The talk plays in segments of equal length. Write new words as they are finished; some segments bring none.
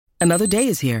Another day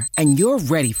is here, and you're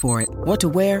ready for it. What to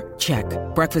wear? Check.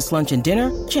 Breakfast, lunch, and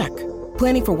dinner? Check.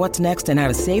 Planning for what's next and how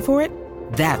to save for it?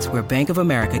 That's where Bank of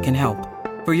America can help.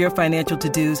 For your financial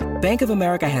to-dos, Bank of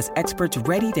America has experts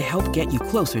ready to help get you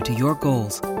closer to your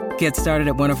goals. Get started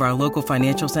at one of our local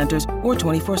financial centers or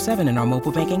 24/7 in our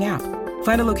mobile banking app.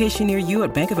 Find a location near you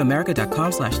at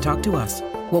bankofamerica.com/talktous.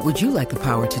 What would you like the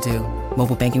power to do?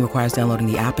 Mobile banking requires downloading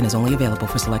the app and is only available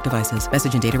for select devices.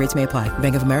 Message and data rates may apply.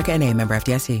 Bank of America N.A., member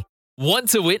FDIC. Want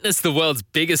to witness the world's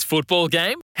biggest football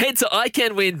game? Head to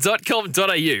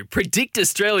iCanWin.com.au, predict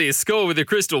Australia's score with a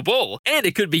crystal ball, and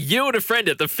it could be you and a friend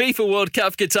at the FIFA World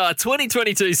Cup Qatar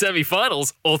 2022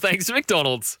 semi-finals, all thanks to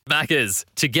McDonald's. Maccas,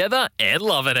 together and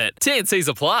loving it. TNCs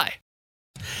apply.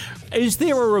 Is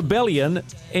there a rebellion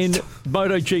in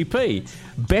MotoGP?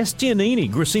 Bastianini,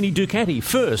 Gresini Ducati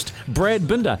first, Brad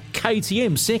Binder,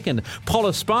 KTM second, Pol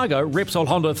Espargaro, Repsol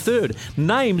Honda third.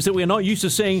 Names that we're not used to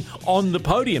seeing on the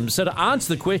podium. So to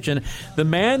answer the question, the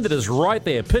man that is right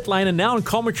there, pit lane, and now in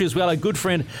commentary as well, our good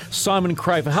friend Simon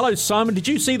Crafar. Hello, Simon. Did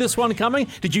you see this one coming?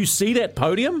 Did you see that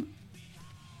podium?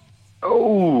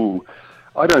 Oh,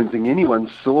 I don't think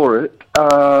anyone saw it.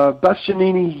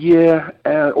 Bastianini, yeah.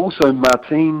 Also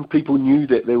Martin, people knew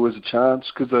that there was a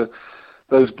chance because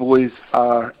those boys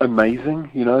are amazing.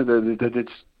 You know,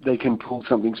 they can pull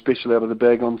something special out of the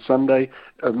bag on Sunday,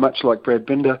 much like Brad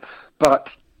Binder. But,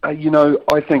 you know,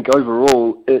 I think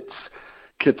overall it's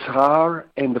Qatar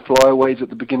and the flyaways at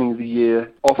the beginning of the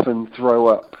year often throw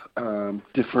up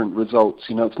different results.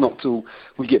 You know, it's not till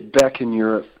we get back in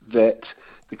Europe that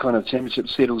the kind of championship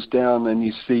settles down and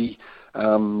you see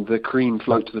the cream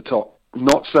float to the top.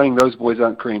 Not saying those boys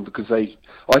aren't cream, because I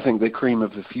think they're cream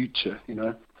of the future, you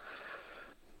know.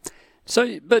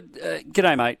 So, but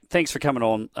g'day, mate. Thanks for coming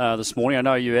on this morning. I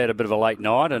know you had a bit of a late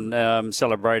night and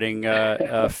celebrating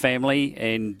family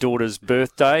and daughter's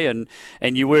birthday, and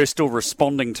you were still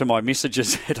responding to my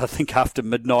messages at, I think, after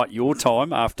midnight your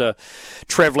time, after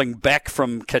travelling back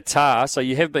from Qatar. So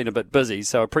you have been a bit busy,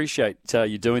 so I appreciate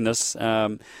you doing this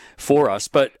for us.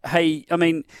 But, hey, I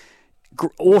mean,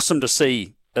 awesome to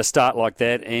see a start like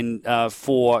that, and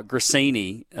for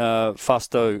Gresini,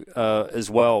 Fusto as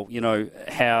well, you know,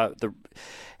 how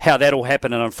that all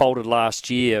happened and unfolded last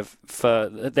year for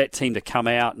that team to come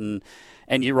out, and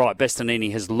you're right,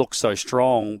 Bastianini has looked so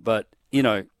strong, but, you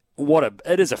know,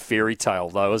 it is a fairy tale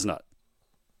though, isn't it?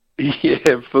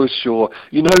 Yeah, for sure.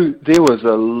 You know, there was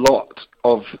a lot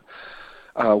of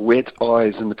wet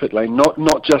eyes in the pit lane,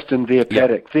 not just in their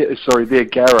paddock, their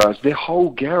garage. Their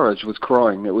whole garage was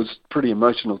crying. It was pretty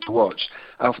emotional to watch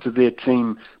after their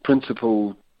team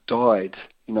principal died,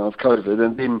 you know, of COVID,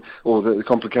 and then, or the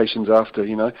complications after,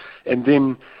 you know, and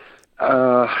then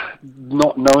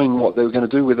not knowing what they were going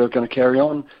to do, whether they were going to carry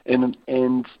on, and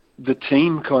the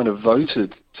team kind of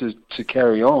voted to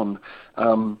carry on,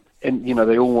 and, you know,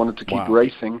 they all wanted to keep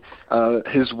racing.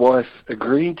 His wife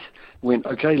agreed, went,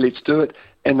 okay, let's do it.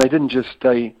 And they didn't just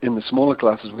stay in the smaller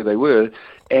classes where they were,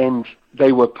 and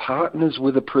they were partners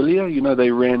with Aprilia. You know,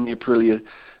 they ran the Aprilia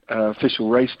official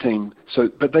race team. So,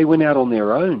 but they went out on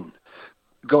their own,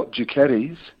 got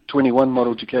Ducatis, 21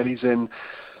 model Ducatis, and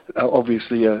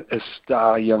obviously a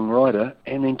star young rider,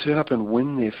 and then turn up and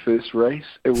win their first race.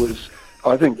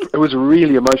 I think it was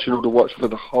really emotional to watch for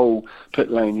the whole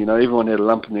pit lane. You know, everyone had a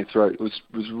lump in their throat. It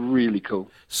was really cool.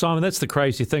 Simon, that's the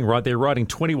crazy thing, right? They're riding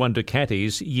 21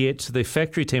 Ducatis, yet the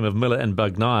factory team of Miller and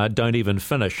Bagnaia don't even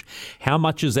finish. How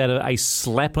much is that a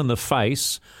slap in the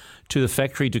face to the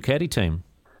factory Ducati team?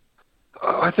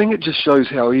 I think it just shows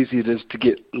how easy it is to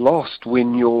get lost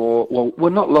when you're, well,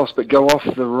 not lost, but go off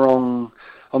on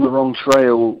the wrong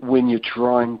trail when you're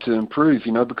trying to improve,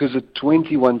 you know, because a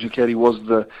 21 Ducati was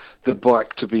the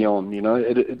bike to be on, you know.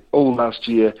 It all last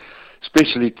year,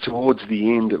 especially towards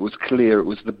the end, it was clear it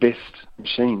was the best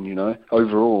machine, you know,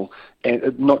 overall.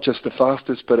 And not just the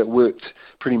fastest, but it worked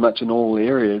pretty much in all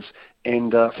areas,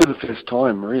 and for the first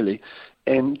time, really.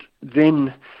 And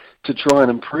then to try and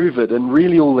improve it, and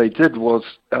really all they did was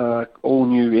all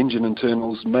new engine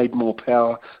internals, made more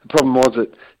power. The problem was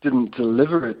it didn't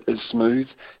deliver it as smooth,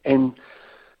 and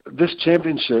this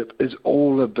championship is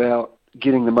all about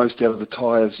getting the most out of the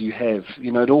tyres you have.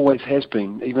 You know, it always has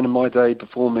been. Even in my day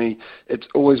before me, it's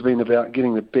always been about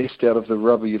getting the best out of the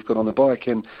rubber you've got on the bike,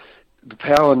 and the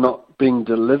power not being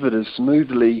delivered as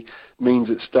smoothly means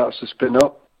it starts to spin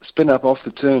up off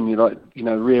the turn,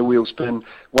 rear wheel spin.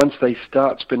 Once they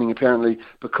start spinning, apparently,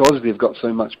 because they've got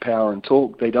so much power and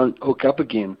torque, they don't hook up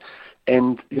again,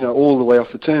 and, you know, all the way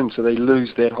off the turn, so they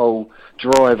lose that whole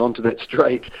drive onto that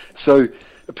straight. So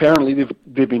apparently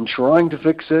they've been trying to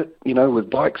fix it, you know, with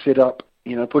bike setup,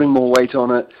 you know, putting more weight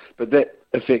on it, but that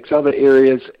affects other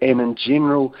areas, and in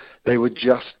general, they were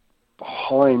just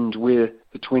behind where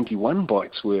the 21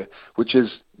 bikes were, which is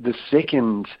the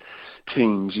second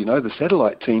teams, the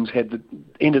satellite teams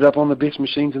ended up on the best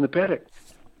machines in the paddock.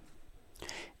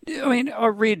 I mean, I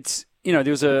read, there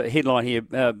was a headline here,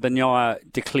 Bagnaia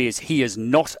declares he is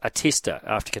not a tester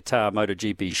after Qatar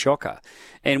MotoGP shocker,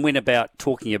 and went about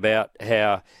talking about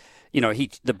how,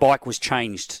 the bike was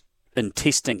changed in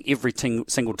testing every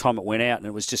single time it went out, and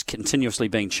it was just continuously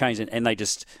being changed, and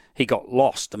he got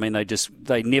lost. I mean,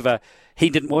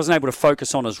 wasn't able to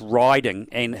focus on his riding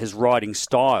and his riding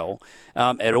style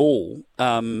at all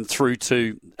through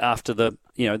to after the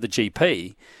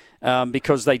GP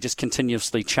because they just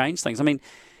continuously change things. I mean,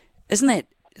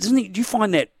 do you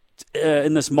find that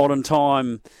in this modern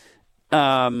time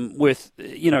with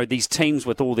these teams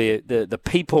with all the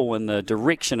people and the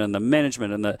direction and the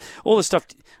management and all the stuff?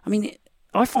 I mean,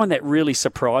 I find that really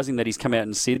surprising that he's come out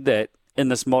and said that in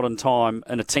this modern time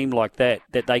in a team like that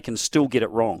they can still get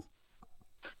it wrong.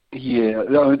 Yeah,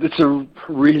 it's a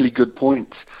really good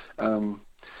point,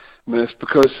 Murph,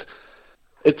 because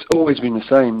it's always been the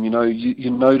same. You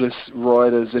notice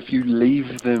riders, if you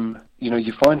leave them,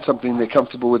 you find something they're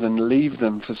comfortable with and leave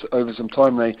them for over some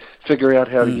time, they figure out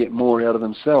how to get more out of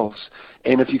themselves.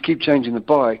 And if you keep changing the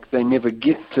bike, they never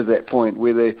get to that point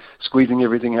where they're squeezing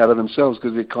everything out of themselves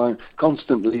because they're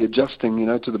constantly adjusting,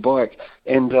 to the bike.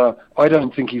 And I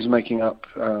don't think he's making up,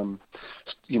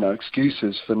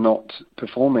 excuses for not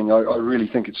performing. I really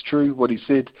think it's true what he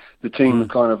said. The team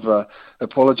kind of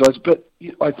apologised. But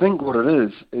I think what it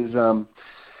is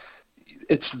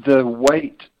it's the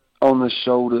weight on the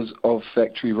shoulders of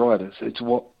factory riders. It's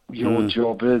what your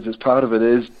job is. As part of it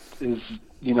is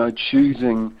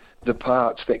choosing the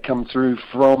parts that come through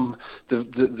from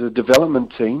the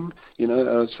development team.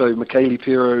 So Michele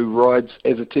Pero rides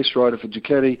as a test rider for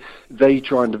Ducati. They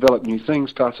try and develop new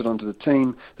things, pass it on to the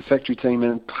team, the factory team,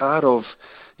 and part of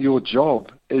your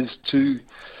job is to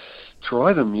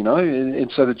try them,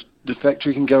 and so that the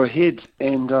factory can go ahead.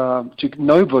 And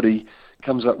nobody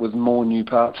comes up with more new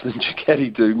parts than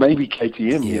Ducati do. Maybe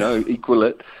KTM, equal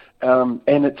it. And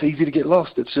it's easy to get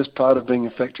lost. It's just part of being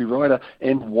a factory rider,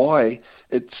 and why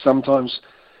it's sometimes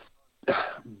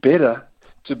better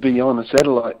to be on a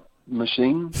satellite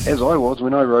machine, as I was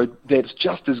when I rode, that's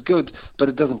just as good, but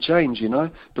it doesn't change,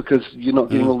 because you're not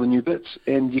getting all the new bits,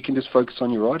 and you can just focus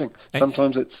on your riding.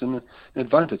 Sometimes it's an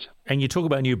advantage. And you talk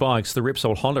about new bikes. The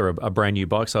Repsol Honda are brand new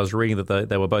bikes. I was reading that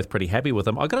they were both pretty happy with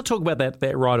them. I've got to talk about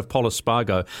that ride of Pol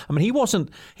Espargaro. I mean,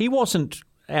 he wasn't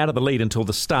out of the lead until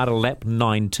the start of lap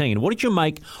 19. What did you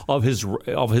make of his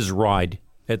ride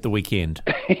at the weekend?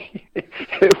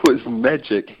 It was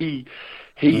magic.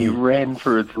 He ran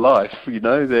for his life,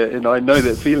 and I know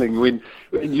that feeling when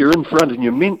you're in front and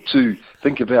you're meant to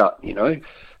think about,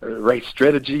 race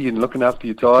strategy and looking after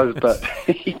your tyres, but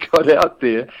he got out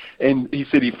there and he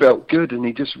said he felt good and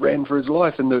he just ran for his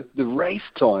life. And the race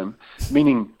time,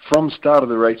 meaning from start of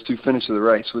the race to finish of the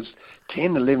race, was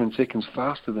 10, 11 seconds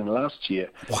faster than last year.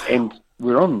 Wow. And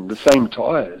we're on the same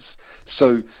tyres.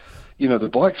 So, the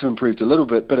bikes have improved a little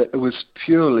bit, but it was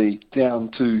purely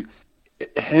down to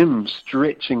him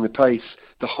stretching the pace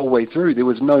the whole way through. There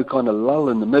was no kind of lull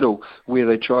in the middle where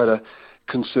they try to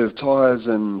conserve tyres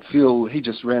and fuel. He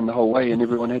just ran the whole way and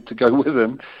everyone had to go with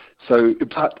him. So,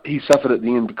 but he suffered at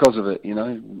the end because of it,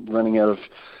 running out of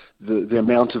the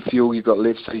amount of fuel you've got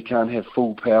left, so you can't have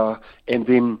full power. And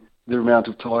then the amount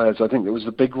of tyres, I think that was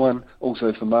the big one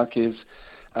also for Marquez.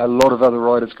 A lot of other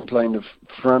riders complained of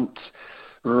front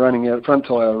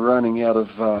tyre running out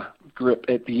of grip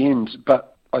at the end,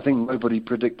 but I think nobody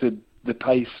predicted the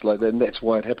pace like that, and that's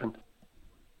why it happened.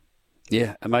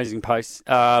 Yeah, amazing pace.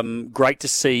 Great to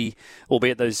see,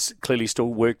 albeit there's clearly still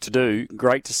work to do,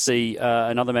 great to see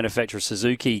another manufacturer,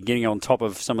 Suzuki, getting on top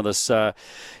of some of this, the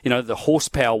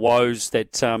horsepower woes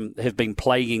that have been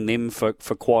plaguing them for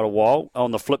quite a while.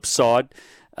 On the flip side,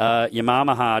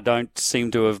 Yamaha don't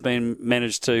seem to have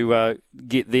managed to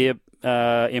get their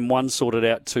M1 sorted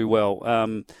out too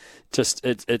well.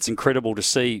 It's incredible to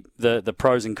see the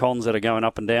pros and cons that are going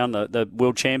up and down. The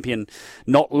world champion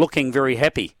not looking very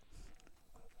happy.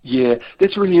 Yeah,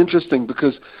 that's really interesting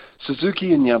because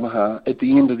Suzuki and Yamaha at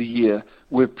the end of the year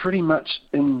were pretty much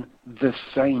in the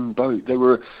same boat. They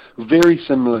were very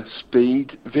similar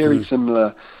speed, very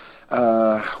similar.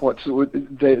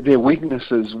 Their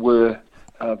weaknesses were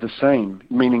the same,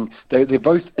 meaning they're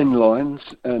both inlines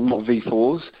and not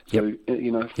V4s. So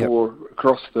four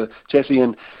across the chassis,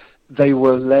 and they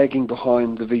were lagging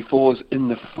behind the V4s in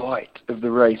the fight of the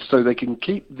race, so they can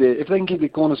if they can keep their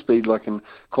corner speed like in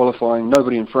qualifying,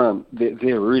 nobody in front,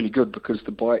 they're really good because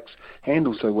the bikes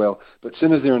handle so well. But as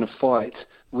soon as they're in a fight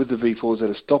with the V4s that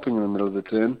are stopping in the middle of the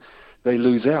turn, they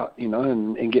lose out,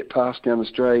 and get passed down the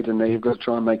straight, and they've got to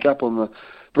try and make up on the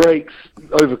brakes,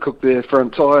 overcook their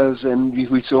front tyres, and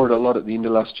we saw it a lot at the end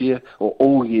of last year, or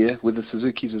all year, with the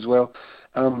Suzukis as well,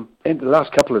 and the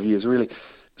last couple of years, really.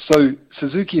 So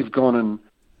Suzuki have gone and,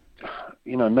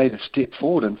 made a step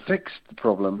forward and fixed the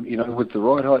problem, with the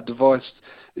ride height device.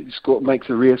 Makes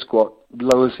the rear squat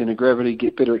lower centre of gravity,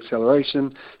 get better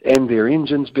acceleration, and their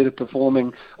engine's better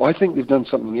performing. I think they've done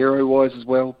something aero-wise as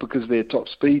well, because their top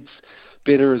speed's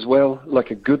better as well,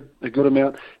 like a good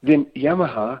amount. Then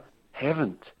Yamaha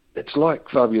haven't. It's like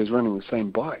Fabio's running the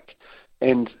same bike.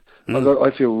 And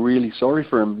I feel really sorry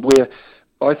for him, where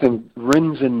I think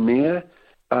Rins and Mir,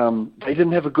 they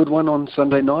didn't have a good one on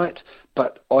Sunday night,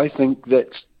 but I think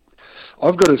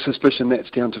I've got a suspicion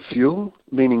that's down to fuel,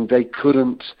 meaning they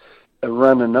couldn't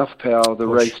run enough power the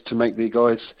race to make their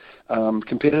guys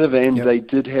competitive, and they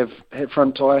did have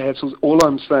front tyre hassles. All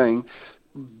I'm saying,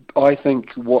 I think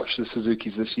watch the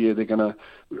Suzukis this year. They're going to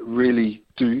really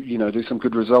do some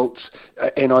good results,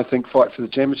 and I think fight for the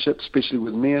championship, especially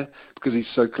with Mir, because he's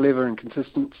so clever and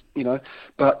consistent,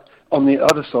 But on the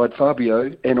other side,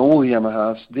 Fabio and all the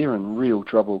Yamahas, they're in real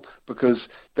trouble because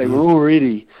they were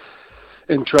already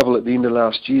in trouble at the end of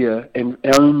last year and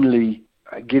only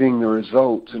getting the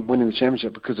results and winning the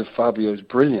championship because of Fabio's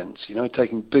brilliance,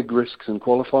 taking big risks in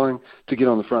qualifying to get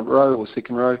on the front row or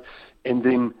second row, and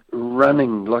then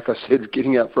running, like I said,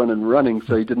 getting out front and running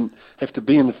so he didn't have to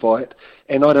be in the fight.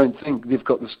 And I don't think they've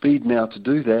got the speed now to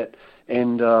do that.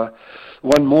 And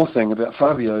one more thing about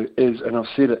Fabio is, and I've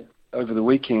said it over the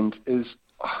weekend, is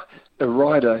a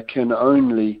rider can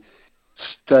only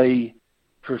stay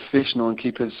professional and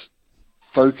keep his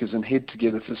focus and head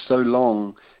together for so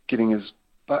long, getting his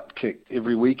butt kicked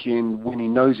every weekend when he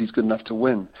knows he's good enough to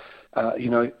win.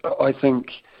 I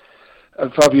think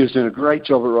Fabio's doing a great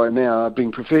job right now,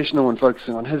 being professional and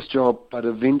focusing on his job, but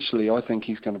eventually I think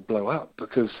he's going to blow up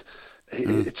because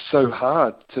it's so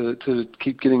hard to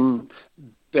keep getting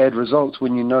bad results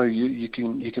when you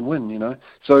can win,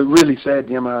 So really sad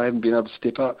Yamaha haven't been able to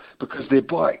step up because their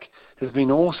bike has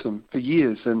been awesome for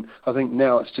years, and I think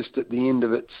now it's just at the end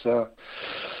of its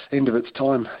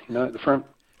time, at the front.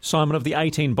 Simon, of the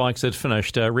 18 bikes that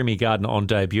finished, Remy Gardner on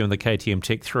debut in the KTM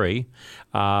Tech 3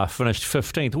 finished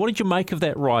 15th. What did you make of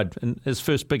that ride in his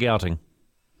first big outing?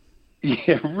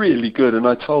 Yeah, really good. And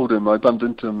I told him, I bumped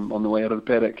into him on the way out of the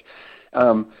paddock.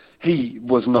 He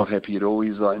was not happy at all.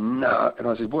 He's like, nah. And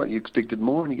I said, what, you expected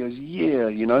more? And he goes, yeah,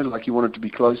 like he wanted to be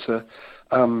closer.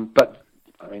 But,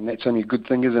 I mean, that's only a good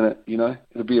thing, isn't it?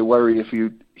 It'd be a worry if he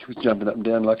was jumping up and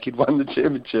down like he'd won the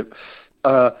championship.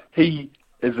 He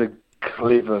is a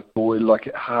clever boy, like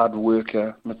a hard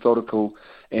worker, methodical,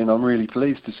 and I'm really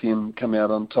pleased to see him come out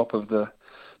on top of the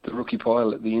rookie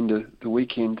pile at the end of the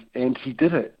weekend. And he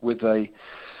did it with a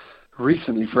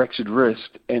recently fractured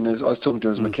wrist, and I was talking to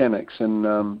his mechanics, and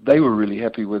they were really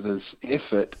happy with his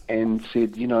effort and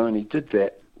said, and he did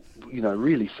that,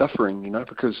 really suffering,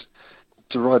 because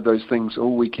to ride those things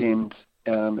all weekend,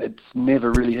 it's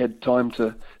never really had time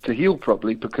to heal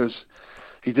properly because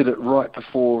he did it right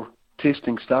before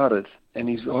testing started, and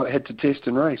he's had to test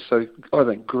and race. So I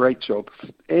think great job.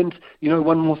 And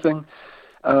one more thing,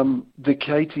 the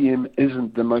KTM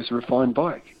isn't the most refined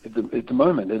bike at the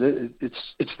moment.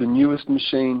 It's the newest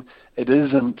machine. It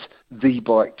isn't the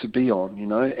bike to be on,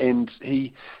 And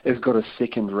he has got a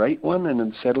second-rate one, and in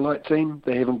the satellite team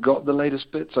they haven't got the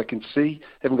latest bits. I can see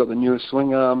haven't got the newest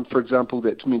swing arm, for example,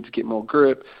 that's meant to get more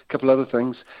grip. A couple other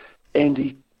things, and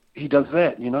he does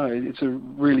that. It's a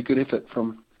really good effort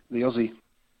from the Aussie.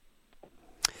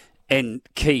 And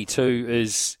key too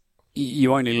is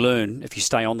you only learn if you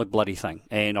stay on the bloody thing,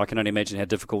 and I can only imagine how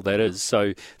difficult that is.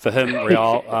 So for him,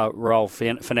 Raul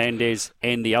Fernandez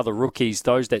and the other rookies,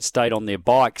 those that stayed on their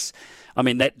bikes, I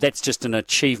mean that's just an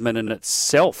achievement in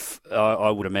itself, I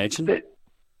would imagine.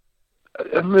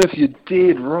 Murph, you're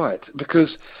dead right,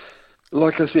 because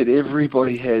like I said,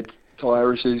 everybody had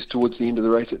tyre issues towards the end of the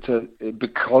race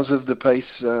because of the pace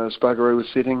Spargaro was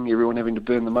setting, everyone having to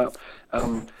burn them up,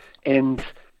 and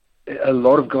a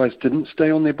lot of guys didn't stay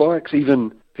on their bikes.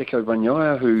 Even Pecco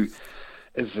Bagnaia, who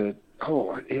is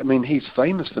he's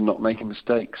famous for not making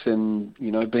mistakes and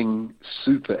being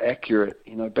super accurate,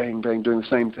 bang bang, doing the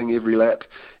same thing every lap,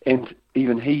 and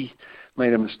even he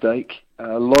made a mistake.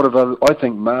 A lot of other, I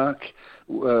think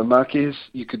Marquez,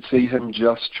 you could see him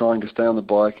just trying to stay on the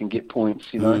bike and get points,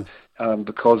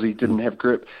 because he didn't have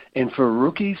grip. And for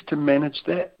rookies to manage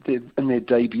that in their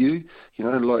debut,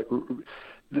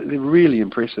 they're really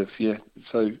impressive. Yeah,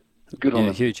 so good on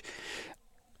them. Huge.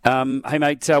 Hey,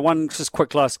 mate, one just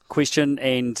quick last question,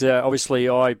 and obviously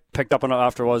I picked up on it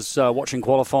after I was watching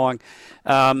qualifying.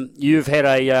 You've had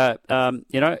a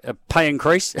pay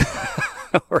increase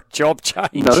or a job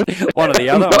change, no. one or the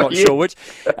other. I'm not yet. sure which.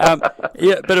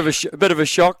 Bit of a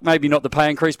shock. Maybe not the pay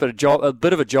increase, but a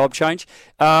bit of a job change.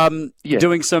 Doing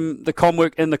the com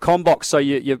work in the com box, so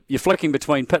you're flicking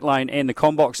between pit lane and the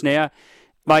com box now,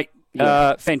 mate.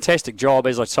 Yeah. Fantastic job,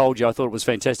 as I told you. I thought it was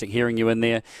fantastic hearing you in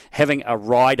there, having a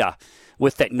rider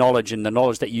with that knowledge and the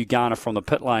knowledge that you garner from the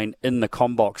pit lane in the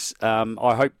com box.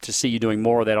 I hope to see you doing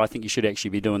more of that. I think you should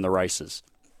actually be doing the races.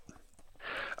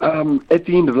 At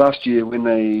the end of last year, when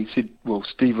they said,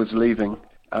 Steve was leaving,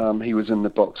 he was in the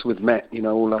box with Matt,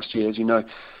 all last year, as you know.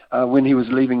 When he was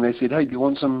leaving, they said, hey, do you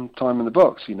want some time in the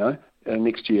box,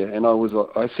 next year? And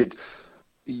I said,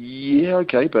 yeah,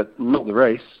 okay, but not the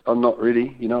race. I'm not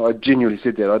ready. I genuinely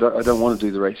said that. I don't want to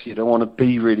do the race yet. I want to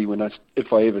be ready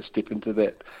if I ever step into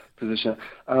that position.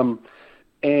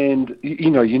 And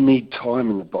you need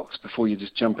time in the box before you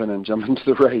just jump in and jump into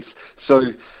the race.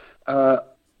 So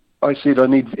I said I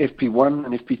need FP1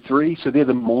 and FP3. So they're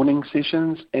the morning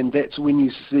sessions, and that's when you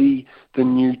see the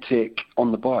new tech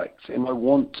on the bikes. And I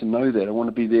want to know that. I want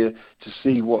to be there to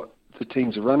see what the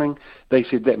teams are running. They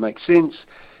said that makes sense.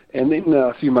 And then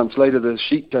a few months later, the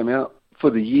sheet came out for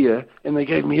the year, and they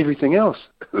gave me everything else.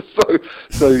 so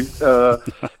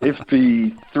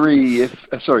FP2,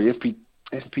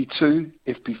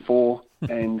 FP4,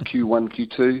 and Q1,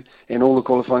 Q2, and all the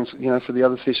qualifying, for the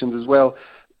other sessions as well.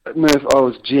 Murph, I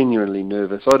was genuinely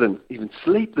nervous. I didn't even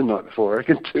sleep the night before. I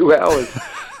reckon 2 hours,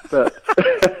 but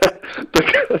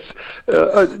because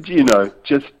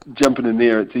just jumping in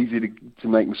there, it's easy to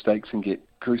make mistakes and get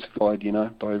crucified,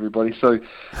 by everybody. So,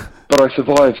 but I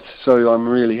survived, so I'm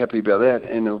really happy about that,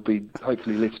 and it'll be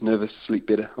hopefully less nervous, sleep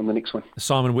better on the next one.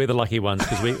 Simon, we're the lucky ones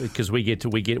because we get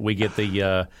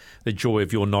the joy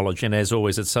of your knowledge, and as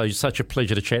always, it's such a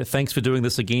pleasure to chat. Thanks for doing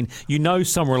this again.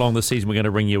 Somewhere along the season we're going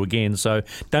to ring you again, so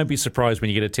don't be surprised when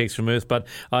you get a text from Earth. But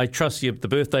I trust you. The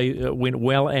birthday went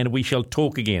well, and we shall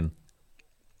talk again.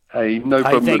 Hey, no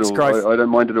problem thanks, at all. I don't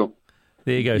mind at all.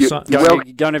 There you go. Go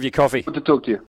and have your coffee. Good to talk to you.